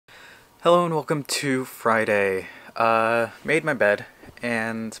Hello and welcome to Friday. Made my bed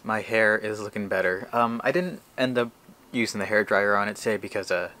and my hair is looking better. I didn't end up using the hair dryer on it today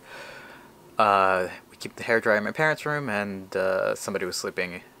because we keep the hair dryer in my parents' room and somebody was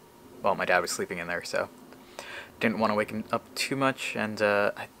sleeping. Well, my dad was sleeping in there, so didn't want to wake him up too much. And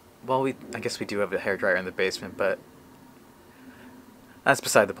I guess we do have a hair dryer in the basement, but that's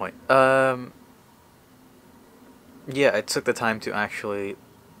beside the point. Yeah, I took the time to actually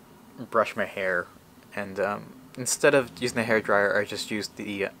brush my hair, and instead of using the hair dryer, I just used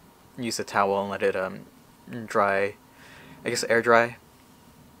the towel and let it dry. I guess air dry,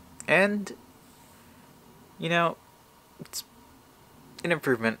 and you know it's an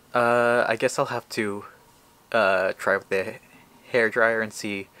improvement. I guess I'll have to try with the hair dryer and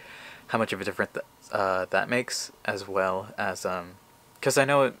see how much of a difference that makes, as well as because I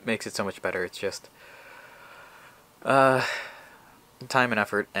know it makes it so much better. It's just uh time and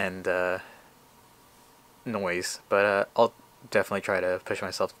effort and noise, but I'll definitely try to push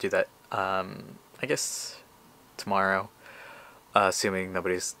myself to do that. I guess tomorrow, assuming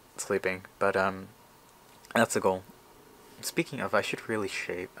nobody's sleeping. But that's the goal. Speaking of, I should really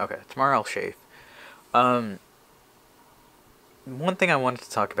shave. Okay, tomorrow I'll shave. Um, One thing I wanted to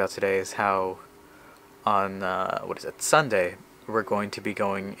talk about today is how on what is it, Sunday, we're going to be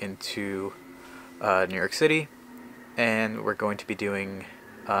going into New York City, and we're going to be doing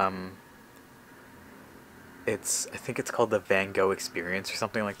I think it's called the Van Gogh Experience or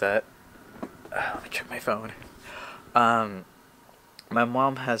something like that. Let me check my phone. Um, my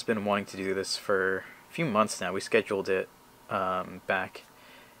mom has been wanting to do this for a few months now. We scheduled it back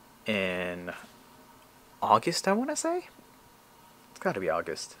in August, I want to say. It's got to be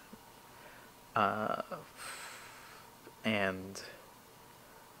August. Uh, and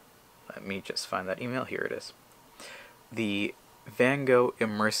let me just find that email. Here it is. The Van Gogh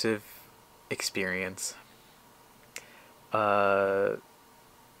Immersive Experience.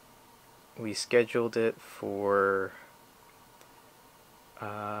 We scheduled it for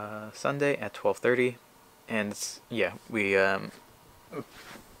Sunday at 12:30, and yeah, we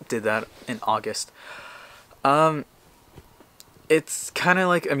did that in August. Um, it's kind of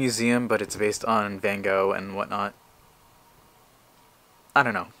like a museum, but it's based on Van Gogh and whatnot. I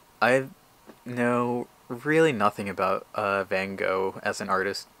don't know. I know really nothing about Van Gogh as an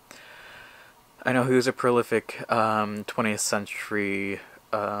artist. I know he was a prolific 20th century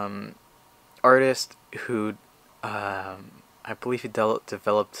artist who I believe he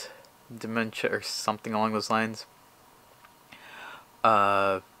developed dementia or something along those lines.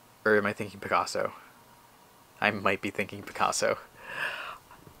 Or am I thinking Picasso? I might be thinking Picasso.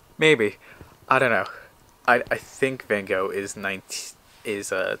 Maybe. I don't know. I think Van Gogh is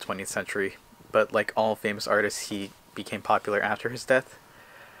 20th century, but like all famous artists, he became popular after his death.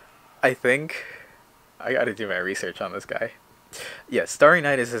 I think. I gotta do my research on this guy. Yeah, Starry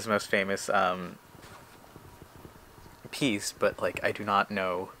Night is his most famous piece, but like I do not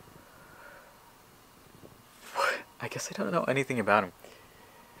know. I guess I don't know anything about him.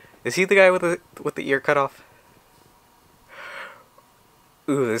 Is he the guy with the ear cut off?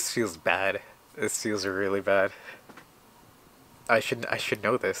 Ooh, this feels bad. This feels really bad. I should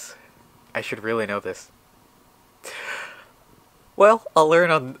know this. I should really know this. Well, I'll learn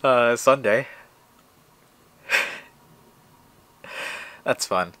on Sunday. That's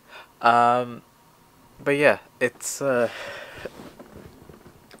fun. Um, but yeah, it's gonna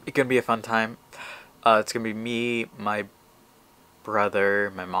be a fun time. It's gonna be me, my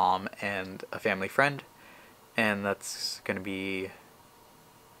brother, my mom, and a family friend, and that's gonna be,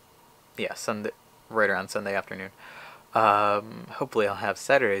 yeah, Sunday, right around Sunday afternoon. Hopefully I'll have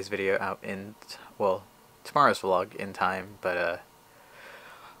Saturday's video out in, well, tomorrow's vlog in time, but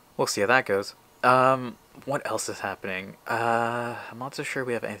we'll see how that goes. What else is happening? I'm not so sure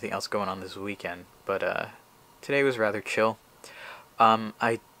we have anything else going on this weekend, but today was rather chill.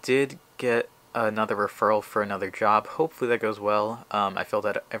 I did get another referral for another job. Hopefully that goes well. I filled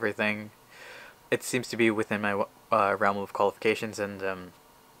out everything. It seems to be within my realm of qualifications, and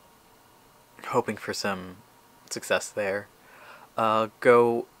hoping for some success there.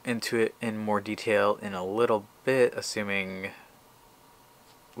 Go into it in more detail in a little bit, assuming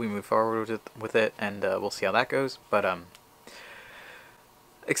we move forward with it, and we'll see how that goes. But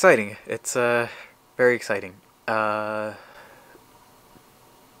exciting. It's very exciting.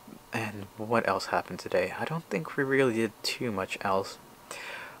 And what else happened today? I don't think we really did too much else.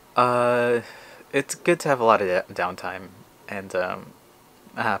 Uh, it's good to have a lot of downtime, and I'm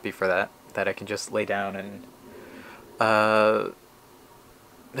happy for that. That I can just lay down and uh,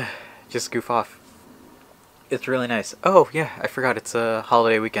 just goof off. It's really nice. Oh yeah, I forgot it's a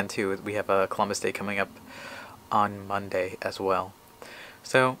holiday weekend too. We have a Columbus Day coming up on Monday as well.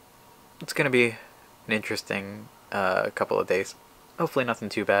 So it's gonna be an interesting couple of days. Hopefully nothing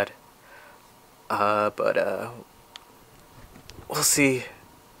too bad. But we'll see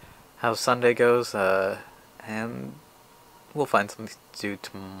how Sunday goes. And we'll find something to do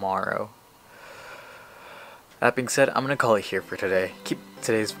tomorrow. That being said, I'm gonna call it here for today. Keep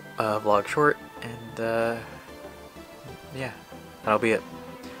today's vlog short, and yeah, that'll be it.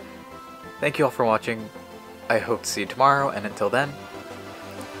 Thank you all for watching. I hope to see you tomorrow, and until then,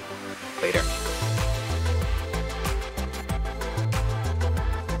 later.